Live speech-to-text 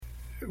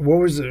What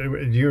was it?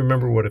 Do you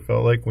remember what it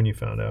felt like when you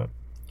found out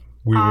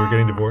we were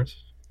getting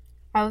divorced?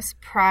 I was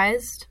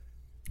surprised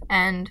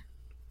and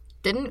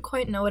didn't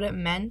quite know what it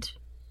meant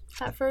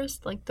at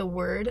first, like the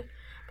word.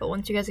 But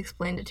once you guys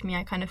explained it to me,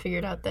 I kind of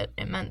figured out that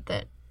it meant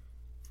that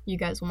you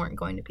guys weren't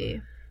going to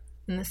be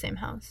in the same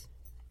house.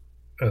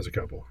 As a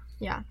couple.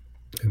 Yeah.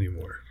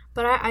 Anymore.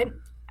 But I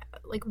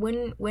like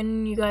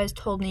when you guys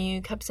told me,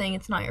 you kept saying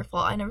it's not your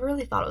fault. I never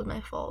really thought it was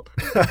my fault.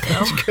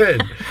 That's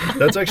good.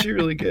 That's actually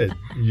really good.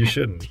 You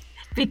shouldn't.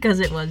 Because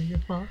it was your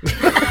fault.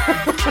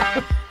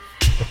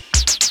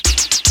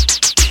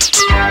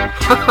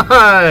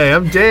 Hi,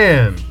 I'm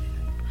Dan.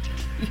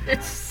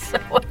 You're so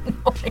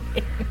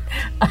annoying.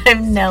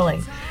 I'm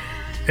Nellie.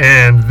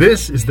 And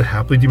this is the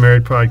Happily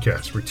Demarried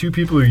podcast, where two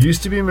people who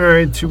used to be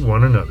married to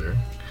one another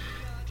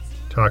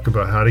talk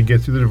about how to get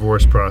through the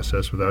divorce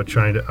process without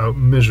trying to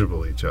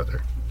out-miserable each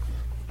other.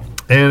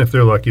 And if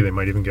they're lucky, they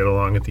might even get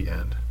along at the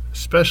end,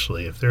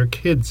 especially if there are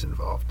kids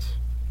involved.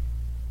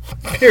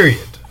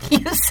 Period.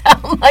 You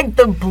sound like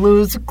the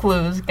Blues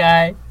Clues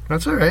guy.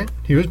 That's all right.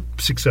 He was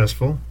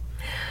successful.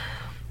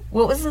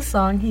 What was the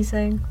song he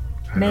sang?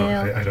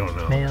 I don't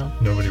know. Male.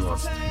 Nobody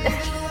wants to do it.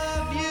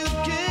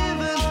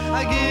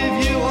 I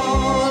give you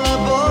all a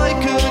boy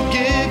could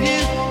give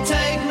you.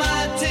 Take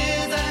my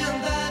tears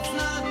and that's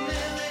not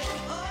nearly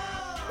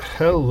all.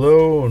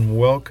 Hello and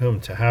welcome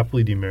to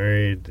Happily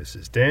Demarried. This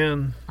is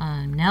Dan.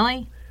 I'm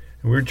Nellie.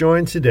 And we're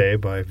joined today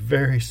by a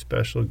very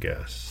special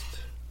guest.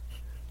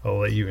 I'll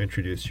let you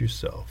introduce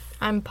yourself.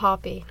 I'm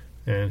Poppy.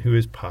 And who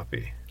is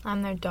Poppy?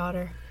 I'm their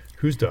daughter.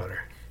 Whose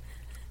daughter?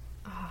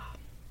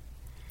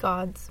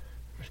 God's.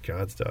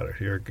 God's daughter.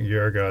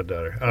 You're our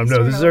goddaughter. Please No,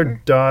 turn this is our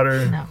over.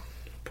 daughter, No.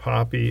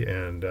 Poppy,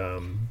 and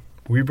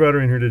we brought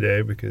her in here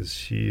today because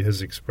she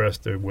has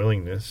expressed a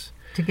willingness.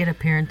 To get a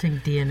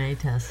parenting DNA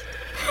test.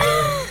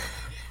 I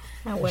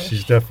wish.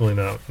 She's definitely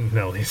not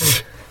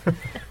Nellie's.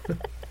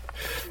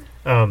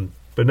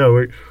 But no,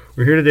 we're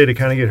here today to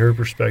kind of get her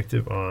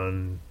perspective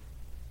on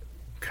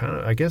kind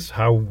of, I guess,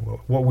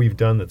 what we've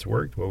done that's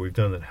worked, what we've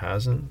done that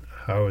hasn't,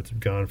 how it's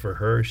gone for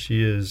her.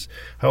 She is,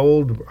 how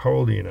old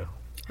are you now?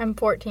 I'm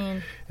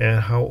 14.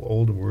 And how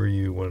old were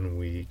you when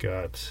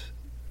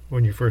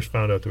you first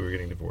found out that we were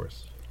getting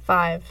divorced?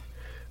 5.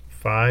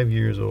 5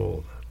 years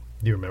old.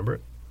 Do you remember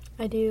it?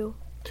 I do.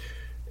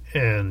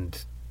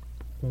 And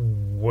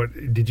what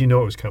did you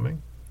know it was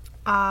coming?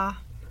 I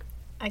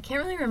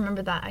can't really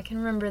remember that. I can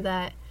remember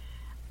that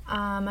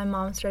my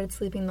mom started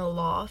sleeping in the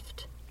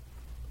loft.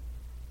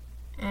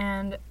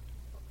 And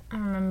I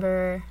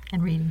remember...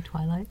 And reading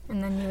Twilight.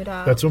 And then you would...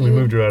 That's when we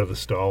moved her out of the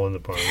stall in the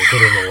barn. We put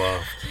her in the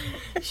loft.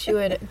 She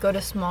would go to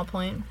Small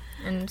Point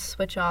and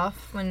switch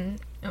off when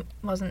it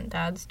wasn't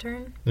Dad's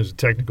turn. There's a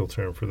technical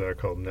term for that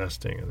called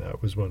nesting, and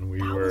that was when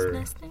That was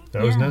nesting?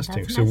 That was Yeah,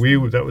 nesting. that's So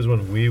nesting. that was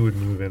when we would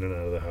move in and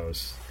out of the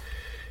house,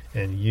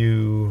 and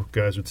you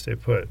guys would stay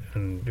put.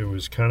 And it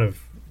was kind of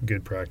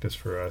good practice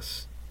for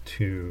us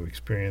to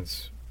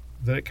experience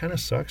that it kind of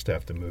sucks to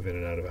have to move in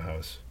and out of a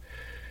house,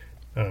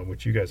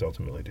 which you guys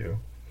ultimately do.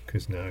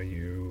 Because now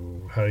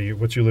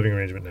what's your living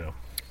arrangement now?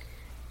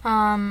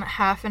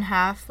 Half and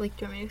half. Like,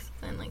 do you want me to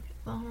explain? Like,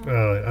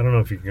 I don't know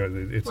if you can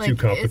go. It's too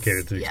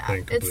complicated to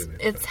explain completely.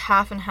 It's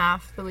half and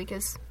half. The week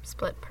is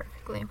split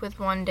perfectly with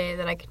one day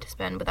that I get to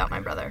spend without my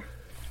brother.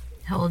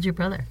 How old's your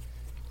brother?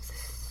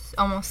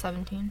 Almost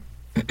 17.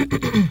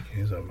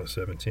 He's almost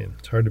 17.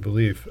 It's hard to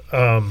believe.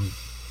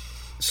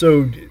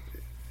 So,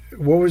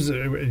 what was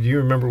it? Do you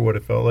remember what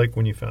it felt like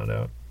when you found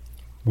out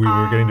we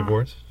were getting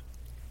divorced?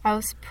 I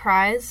was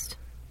surprised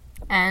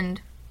and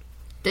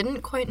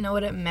didn't quite know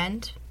what it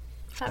meant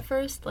at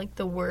first, like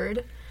the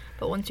word.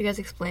 But once you guys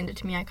explained it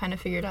to me, I kind of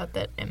figured out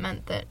that it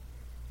meant that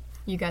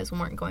you guys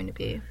weren't going to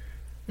be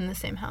in the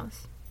same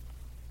house.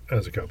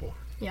 As a couple.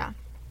 Yeah.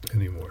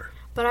 Anymore.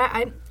 But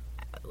I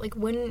like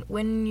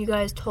when you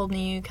guys told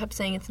me, you kept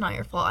saying it's not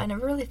your fault. I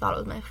never really thought it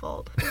was my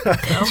fault.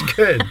 That's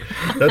good.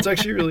 That's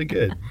actually really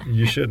good.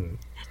 You shouldn't.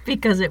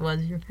 Because it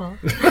was your fault.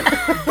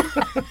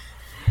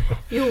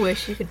 You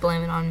wish you could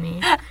blame it on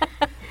me.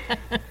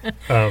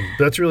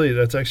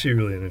 That's actually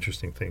really an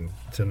interesting thing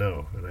to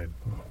know, and I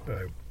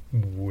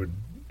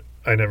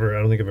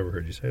don't think I've ever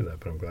heard you say that,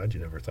 but I'm glad you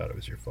never thought it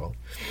was your fault.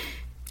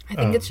 I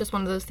think it's just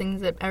one of those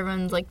things that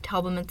everyone's like,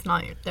 tell them it's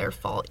not their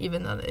fault,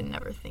 even though they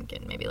never think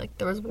it. Maybe like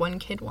there was one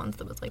kid once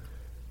that was like,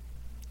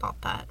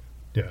 thought that.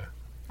 Yeah.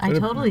 I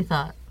totally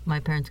thought my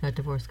parents got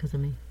divorced because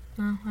of me.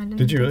 No, I didn't.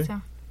 Did you think really?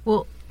 So.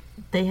 Well,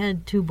 they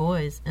had 2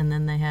 boys, and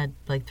then they had,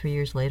 like, 3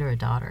 years later, a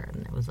daughter,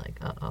 and it was like,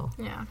 uh-oh.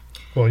 Yeah.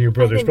 Well, your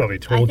brother's probably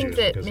told you. I think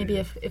that because maybe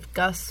of you. if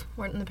Gus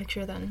weren't in the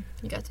picture, then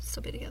you guys would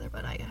still be together.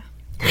 But I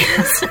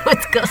guess. So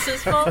it's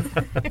Gus's fault?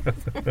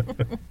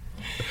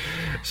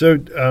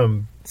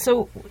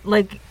 So,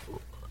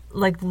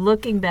 like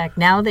looking back,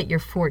 now that you're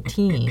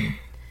 14,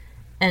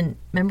 and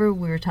remember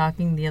we were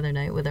talking the other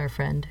night with our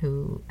friend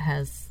who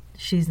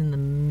she's in the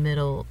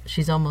middle,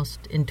 she's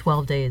almost in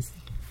 12 days,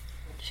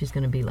 she's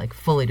going to be like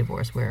fully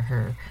divorced where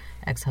her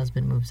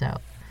ex-husband moves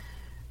out.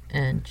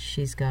 And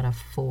she's got a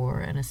 4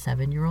 and a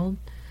 7-year-old.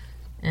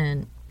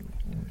 And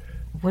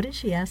What did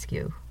she ask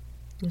you?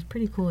 It was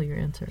pretty cool, your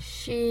answer.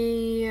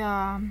 She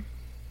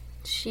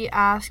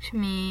asked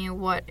me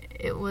what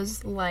it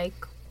was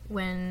like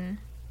when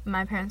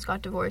my parents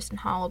got divorced and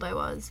how old I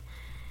was.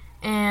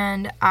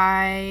 And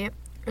I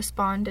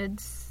responded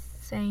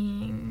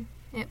saying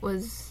it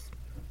was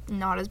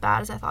not as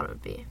bad as I thought it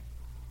would be.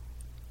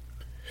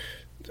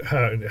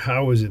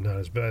 How was it not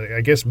as bad?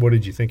 I guess, what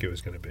did you think it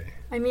was going to be?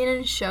 I mean,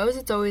 in shows,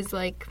 it's always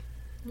like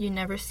you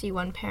never see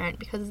one parent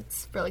because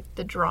it's for like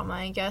the drama,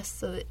 I guess,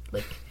 so that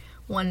like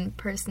one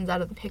person's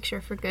out of the picture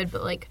for good.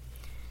 But like,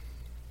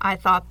 I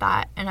thought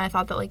that, and I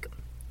thought that like,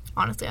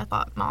 honestly, I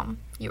thought, Mom,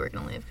 you were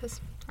gonna leave because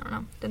I don't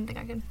know, didn't think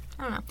I could.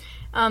 I don't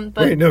know.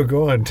 But Wait, no,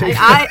 go on.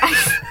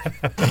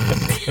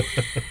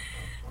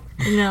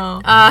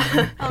 No.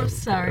 I'm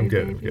sorry, I'm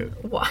good. baby. I'm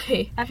good.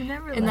 Why? I've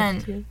never And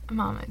left then, you.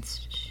 Mom,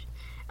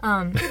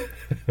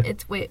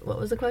 it's wait, what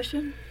was the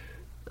question?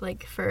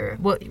 Like for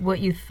What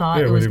you thought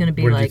Yeah, it was going to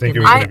be what did you like. think and it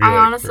was then- gonna be I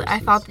like honestly, I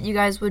versus- thought that you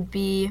guys would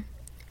be.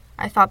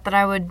 I thought that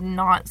I would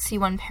not see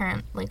one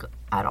parent like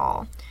at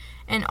all,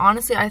 and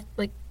honestly, I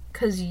like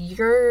because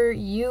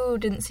you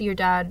didn't see your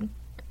dad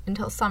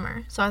until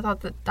summer, so I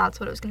thought that that's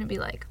what it was going to be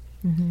like.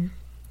 Mhm.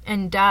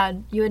 And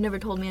Dad, you had never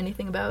told me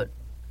anything about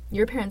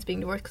your parents being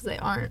divorced because they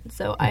aren't,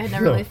 so I had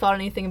never No. really thought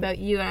anything about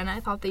you, and I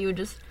thought that you would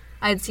just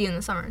I'd see you in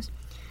the summers.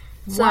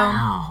 So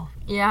Wow.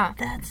 yeah,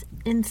 That's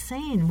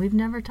insane. We've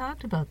never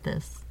talked about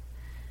this.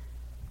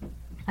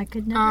 I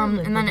could never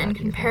live and then without in you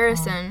that long.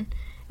 comparison,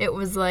 it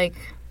was like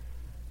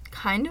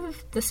kind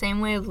of the same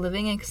way of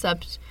living,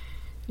 except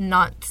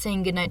not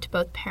saying goodnight to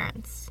both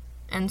parents,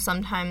 and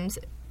sometimes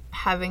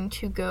having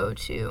to go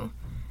to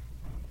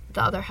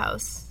the other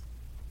house.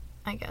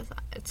 I guess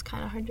it's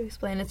kind of hard to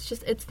explain. It's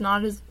just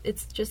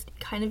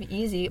kind of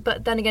easy.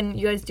 But then again,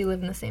 you guys do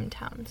live in the same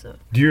town, so.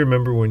 Do you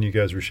remember when you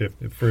guys were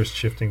first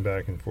shifting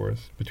back and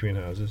forth between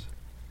houses?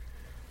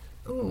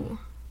 Ooh,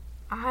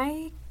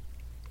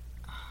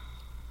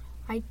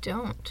 I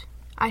don't.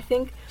 I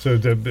think So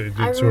it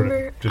I sort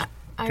remember. of just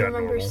I got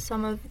remember normal.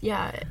 some of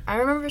I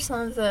remember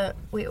some of the.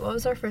 Wait, what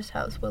was our first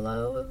house?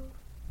 Willow.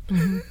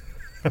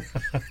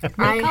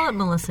 I call it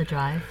Melissa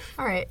Drive.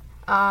 All right.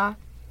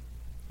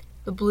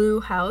 The blue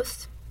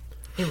house.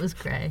 It was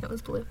gray. It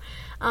was blue.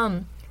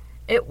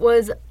 It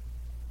was.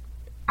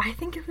 I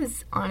think it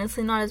was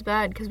honestly not as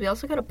bad because we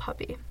also got a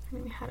puppy. I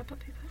mean, we had a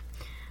puppy,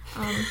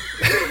 but.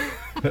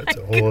 That's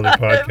a whole other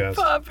podcast.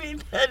 Puppy,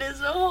 that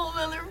is a whole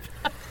other.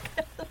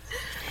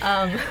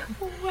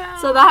 Wow.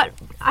 So that,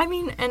 I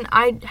mean, and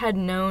I had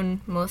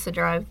known Melissa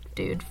Drive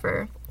dude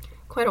for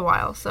quite a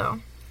while, so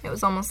it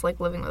was almost like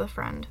living with a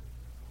friend.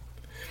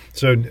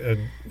 So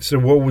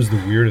what was the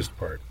weirdest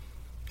part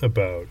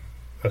about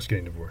us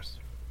getting divorced?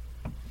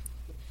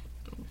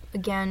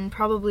 Again,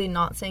 probably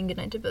not saying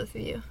goodnight to both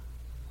of you.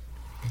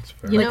 That's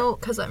fair. You know,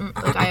 Because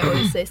I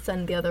always say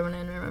send the other one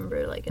in,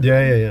 remember? Like,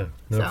 Yeah.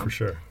 No, So. for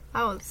sure.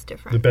 That was The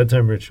different.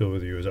 bedtime ritual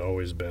with you has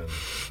always been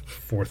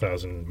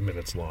 4,000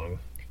 minutes long.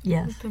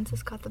 yes.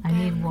 Princess got the I bed.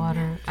 need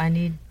water. I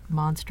need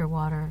Monster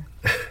water.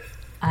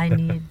 I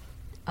need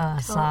a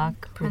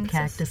sock with Princess.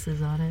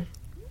 cactuses on it.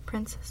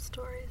 Princess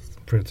stories.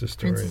 Princess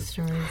stories. Princess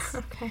stories.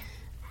 Okay.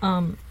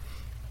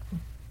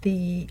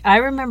 I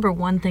remember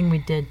one thing we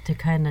did to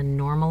kind of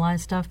normalize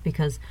stuff,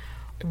 because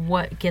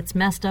what gets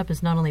messed up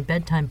is not only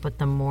bedtime but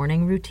the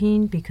morning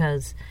routine,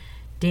 because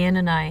Dan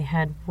and I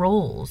had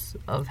roles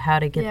of how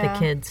to get Yeah. the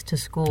kids to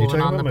school You and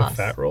talking on about the my bus.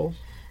 fat rolls?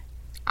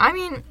 I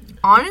mean,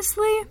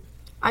 honestly,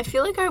 I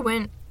feel like I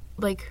went,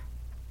 like,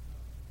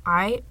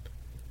 I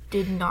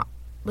did not,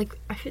 like,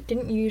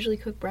 didn't you usually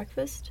cook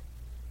breakfast?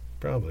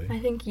 Probably. I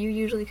think you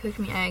usually cooked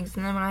me eggs,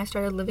 and then when I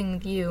started living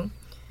with you,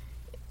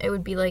 it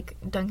would be like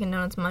Dunkin'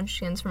 Donuts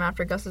munchkins from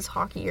after Gus's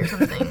hockey or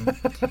something.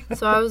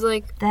 So I was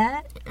like,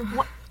 That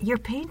what, you're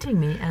painting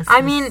me as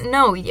I this- mean,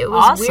 no, it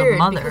was Awesome weird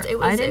mother. because I it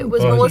was didn't-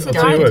 Well, Melissa I'll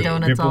tell you Dunkin' what, Drive.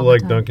 Donuts all people the like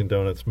time. Dunkin'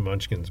 Donuts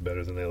munchkins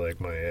better than they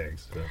like my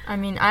eggs. So. I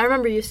mean, I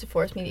remember you used to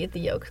force me to eat the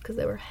yolks because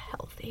they were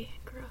healthy.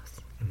 Gross.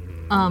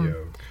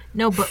 Yo.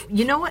 No, but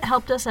you know what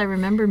helped us? I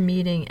remember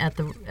meeting at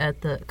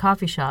the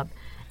coffee shop,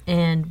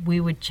 and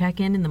we would check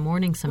in the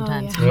morning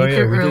sometimes. yeah. Oh, Meet yeah,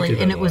 there we did early, do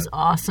that and a it was lot.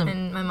 awesome.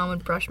 And my mom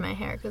would brush my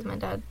hair because my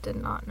dad did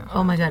not know.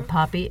 Oh my God,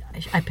 Poppy!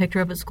 I picked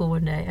her up at school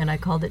one day, and I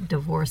called it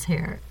divorce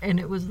hair, and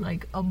it was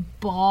like a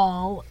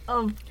ball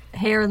of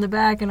hair in the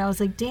back, and I was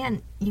like,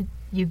 Dan,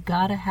 you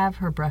gotta have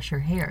her brush her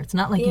hair. It's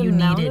not like The you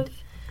amount needed. of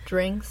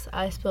drinks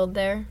I spilled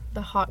there,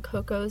 the hot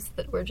cocos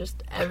that were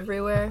just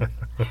everywhere.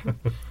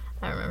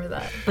 I remember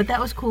that. But that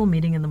was cool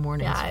meeting in the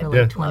mornings Yeah, I for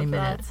Yeah. like 20 love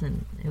that. minutes,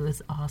 and it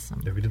was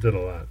awesome. Yeah, we did that a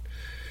lot.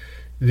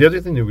 The other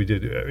thing that we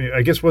did,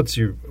 I guess,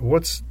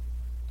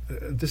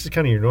 this is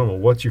kind of your normal.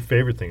 What's your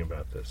favorite thing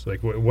about this?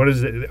 Like, what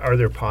is it? Are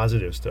there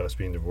positives to us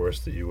being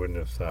divorced that you wouldn't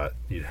have thought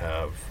you'd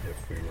have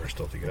if we were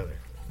still together?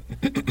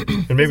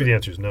 And maybe the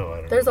answer is no. I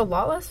don't There's know. a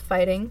lot less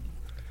fighting.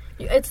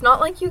 It's not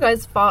like you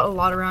guys fought a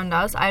lot around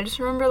us. I just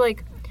remember,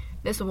 like,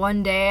 this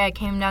one day I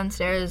came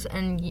downstairs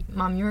and,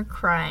 Mom, you were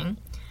crying.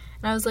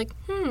 And I was like,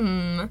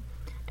 And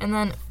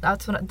then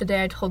that's when the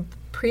day I told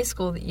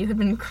preschool that you had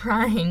been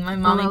crying. My I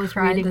mommy was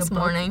cried reading a this book.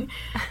 morning.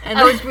 And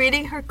I was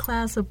reading her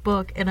class a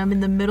book, and I'm in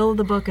the middle of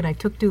the book, and I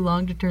took too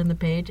long to turn the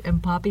page,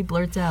 and Poppy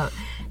blurts out,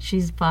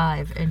 she's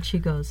 5, and she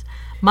goes,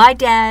 "My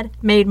dad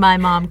made my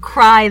mom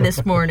cry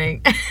this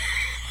morning."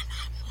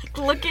 Like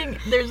looking,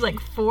 there's like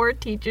 4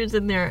 teachers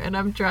in there, and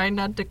I'm trying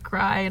not to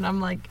cry, and I'm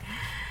like,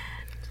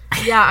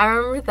 yeah, I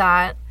remember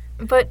that.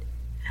 But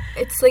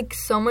it's like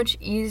so much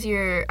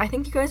easier. I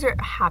think you guys are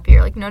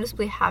happier, like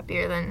noticeably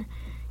happier than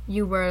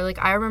you were. Like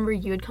I remember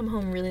you would come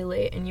home really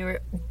late and you were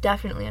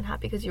definitely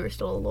unhappy because you were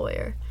still a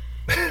lawyer.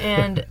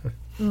 And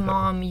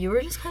Mom, you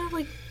were just kind of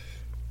like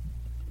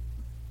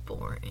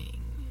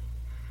boring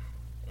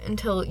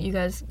until you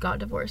guys got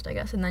divorced, I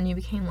guess. And then you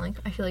became like,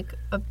 I feel like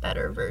a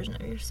better version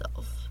of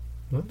yourself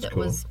That's that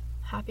cool. was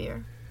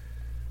happier.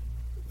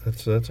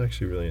 That's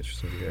actually really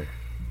interesting to hear.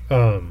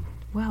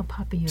 wow,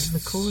 Poppy, you have the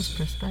coolest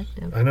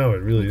perspective. I know, it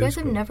really You is guys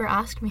have cool. never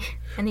asked me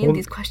any Well, of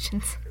these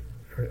questions.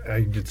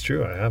 It's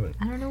true, I haven't.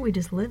 I don't know, we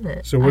just live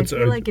it. So what's- I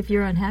feel like if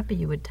you're unhappy,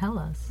 you would tell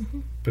us.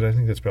 But I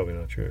think that's probably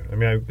not true. I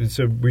mean,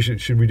 so we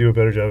should we do a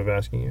better job of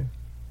asking you?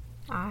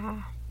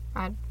 I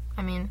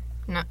mean,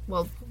 no.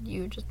 Well,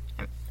 you just.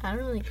 I don't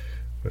really.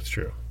 That's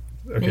true.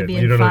 Okay, Maybe you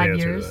in don't know the 5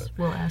 answer years, to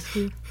we'll ask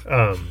you. that.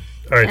 All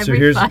right, so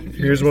Every 5 here's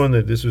years. one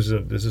that this is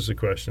a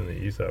question that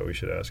you thought we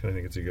should ask, and I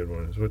think it's a good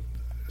one. Is what?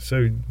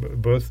 So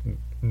both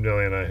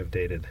Nellie and I have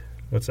dated.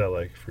 What's that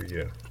like for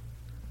you?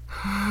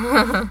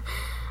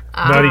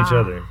 Not each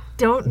other.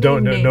 Don't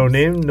Don't name no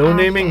names.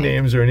 naming Okay.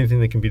 names or anything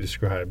that can be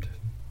described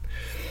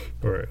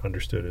or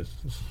understood as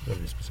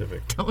something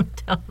specific. Don't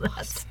tell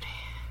that.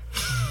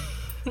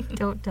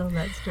 Don't tell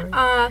that story.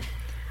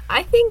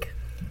 I think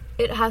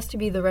it has to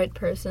be the right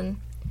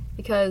person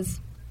because,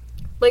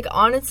 like,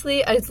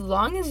 honestly, as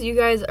long as you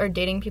guys are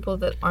dating people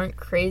that aren't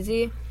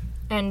crazy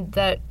and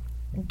that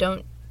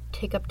don't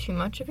take up too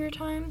much of your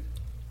time,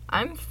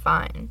 I'm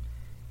fine.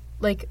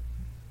 Like,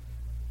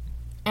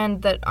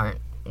 and that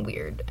aren't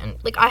weird. And,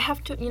 like, I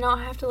have to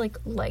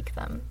like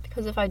them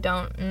because if I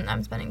don't and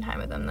I'm spending time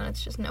with them, then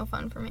it's just no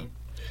fun for me.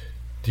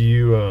 Do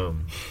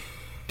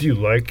you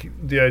like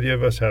the idea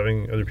of us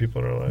having other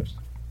people in our lives?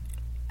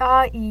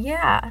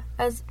 Yeah.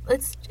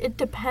 It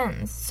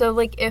depends. So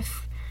like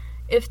if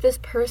this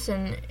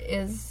person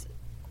is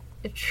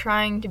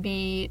trying to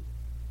be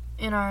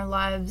in our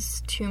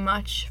lives too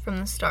much from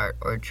the start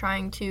or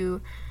trying to,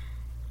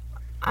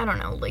 I don't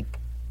know, like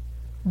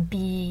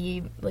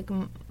be like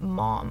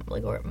mom,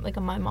 like or like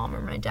my mom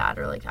or my dad,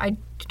 or like I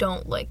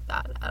don't like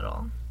that at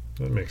all.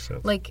 That makes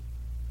sense. Like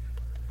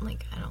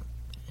I don't.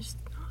 It's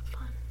not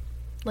fun.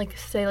 Like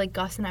say like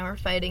Gus and I were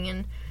fighting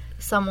and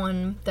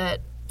someone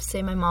that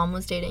say my mom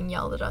was dating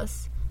yelled at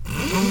us.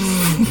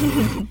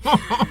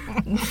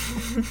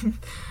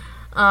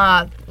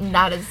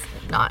 That is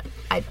not.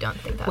 I don't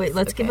think that's. Wait,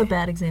 let's give a okay.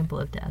 bad example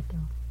of Dad,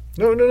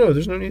 though. No.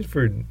 There's no need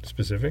for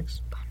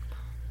specifics.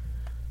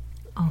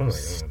 Oh, my God.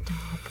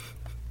 stop.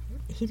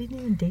 He didn't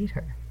even date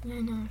her.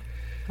 I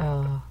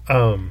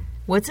know.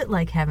 What's it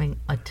like having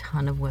a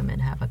ton of women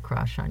have a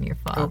crush on your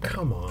father? Oh,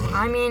 come on.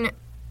 I mean,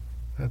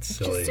 That's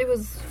silly. it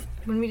was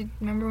when we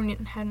remember when we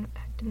didn't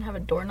have a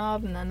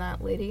doorknob and then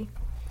that lady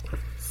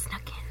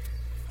snuck in.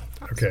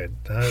 Okay,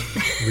 that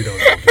we don't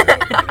need to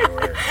go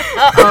anywhere.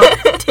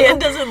 Dan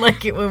doesn't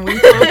like it when we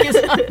focus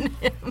on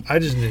him. I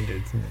just need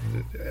it.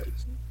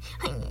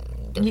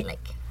 Don't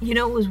like. You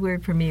know, it was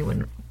weird for me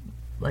when,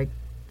 like,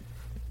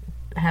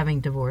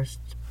 having divorced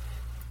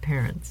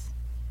parents.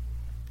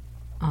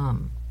 What?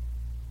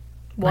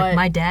 Like,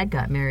 my dad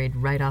got married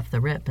right off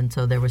the rip, and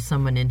so there was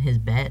someone in his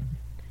bed.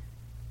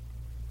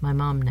 My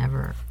mom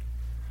never.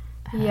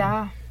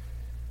 Yeah.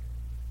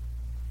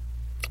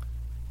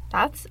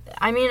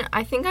 I mean,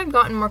 I think I've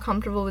gotten more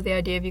comfortable with the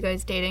idea of you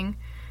guys dating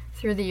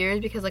through the years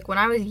because, like, when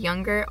I was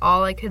younger,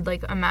 all I could,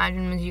 like,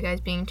 imagine was you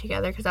guys being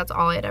together because that's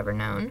all I had ever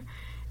known.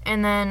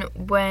 And then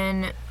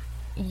when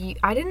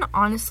I didn't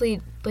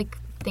honestly, like,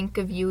 think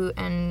of you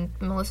and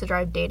Melissa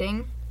Drive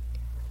dating.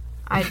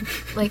 I,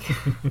 like...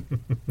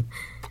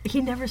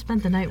 He never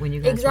spent the night when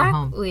you guys were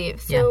home. Exactly.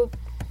 So,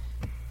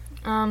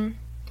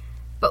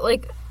 but,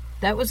 like...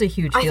 That was a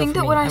huge deal I think for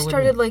that me. when I wouldn't-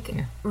 started, like,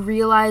 yeah.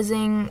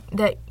 realizing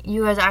that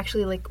you guys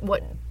actually, like,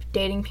 what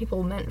dating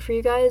people meant for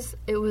you guys,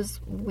 it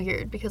was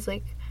weird because,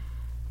 like,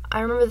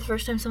 I remember the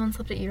first time someone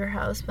slept at your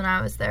house when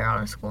I was there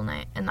on a school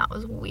night, and that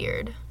was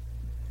weird.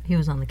 He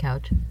was on the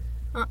couch.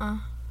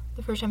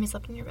 The first time he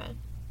slept in your bed.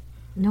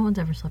 No one's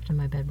ever slept in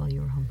my bed while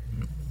you were home.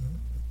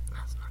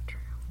 That's not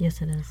true.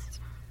 Yes, it is.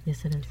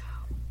 Yes, it is.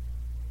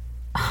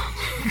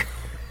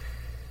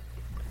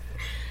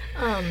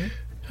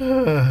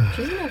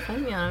 She's gonna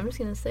offend me on it. I'm just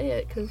gonna say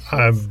it because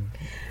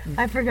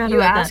I forgot you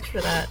about asked that.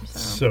 for that.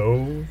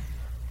 So.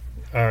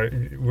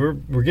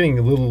 We're getting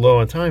a little low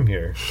on time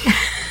here.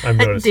 I'm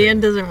noticing. Dan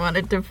doesn't want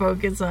it to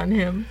focus on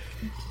him.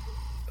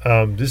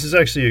 This is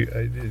actually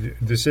a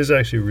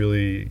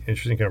really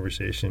interesting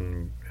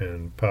conversation,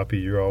 and Poppy,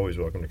 you're always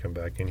welcome to come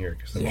back in here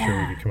because I'm sure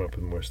we can come up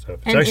with more stuff.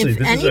 And This if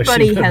has actually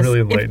anybody been has, really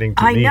enlightening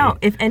to I me. know.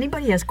 If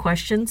anybody has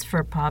questions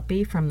for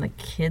Poppy from the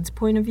kids'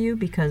 point of view,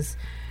 because,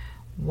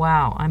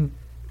 wow, I'm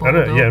I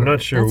don't. Yeah, I'm over.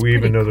 not sure That's we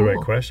even pretty know the right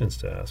cool. questions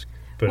to ask.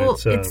 But Well,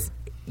 it's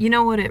you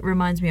know what it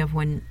reminds me of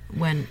when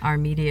our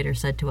mediator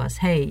said to us,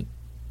 "Hey,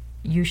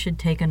 you should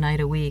take a night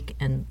a week,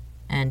 and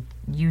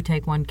you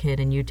take one kid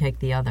and you take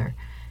the other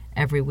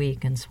every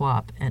week and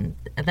swap." And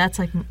that's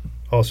like,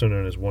 also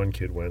known as One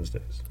Kid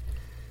Wednesdays.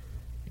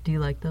 do you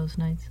like those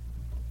nights?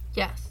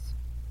 Yes.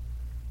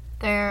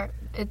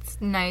 It's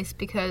nice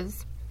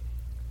because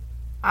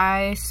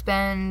I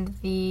spend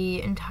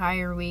the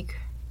entire week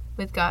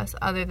with Gus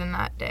other than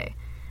that day.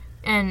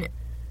 And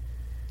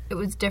it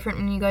was different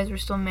when you guys were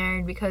still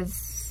married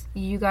because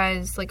you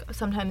guys, like,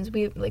 sometimes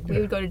we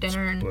would go to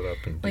dinner and, Split up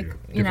and like,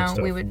 do you know,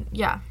 different we stuff. would,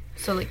 yeah.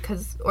 So, like,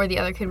 or the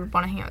other kid would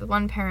want to hang out with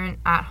one parent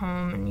at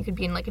home and you could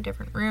be in, like, a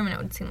different room and it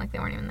would seem like they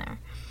weren't even there.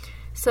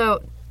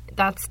 So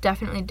that's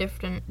definitely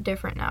different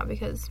now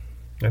because...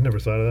 I never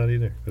thought of that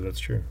either, but that's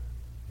true.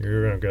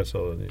 You're around Gus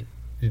all the day.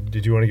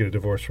 Did you want to get a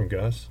divorce from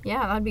Gus?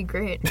 Yeah, that'd be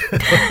great.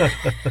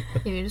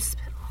 You just...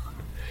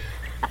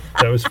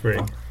 That was free.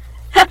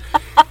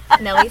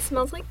 Nellie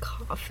smells like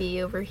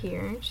coffee over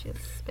here. She's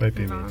Might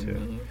be spitting me on too.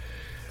 me.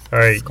 All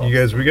right, Skull you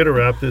guys, we stuff. got to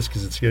wrap this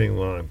because it's getting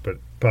long. But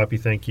Poppy,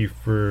 thank you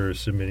for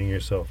submitting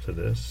yourself to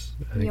this.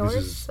 I think You're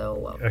this is so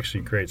welcome.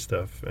 actually great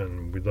stuff,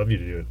 and we'd love you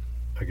to do it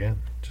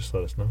again. Just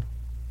let us know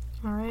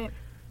All right.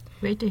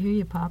 Great to hear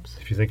you, Pops.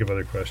 if you think of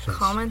other questions.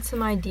 Comment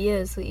some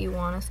ideas that you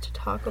want us to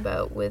talk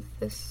about with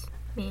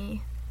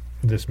me,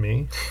 This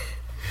me,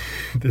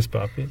 this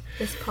Poppy.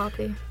 this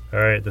Poppy. All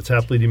right, that's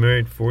Happily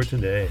Demarried for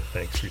today.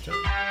 Thanks for your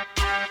time.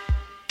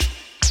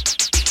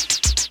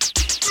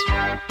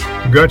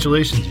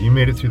 Congratulations, you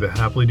made it through the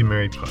Happily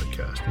Demarried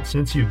podcast. And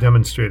since you've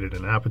demonstrated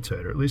an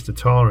appetite or at least a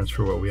tolerance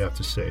for what we have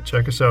to say,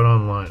 check us out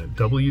online at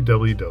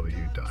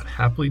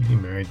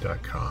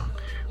www.happilidemarried.com,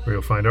 where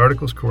you'll find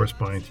articles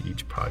corresponding to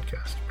each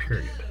podcast,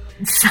 period.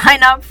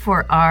 Sign up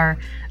for our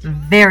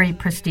very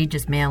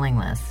prestigious mailing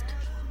list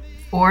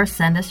or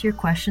send us your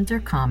questions or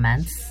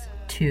comments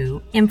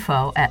to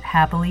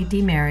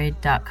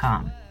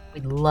info@happilidemarried.com.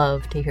 We'd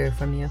love to hear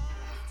from you.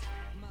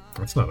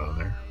 That's not on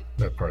there.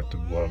 That part, to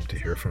love to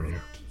hear from you.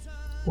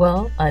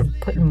 Well, I'm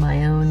putting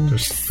my own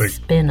Just like-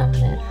 spin on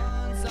it.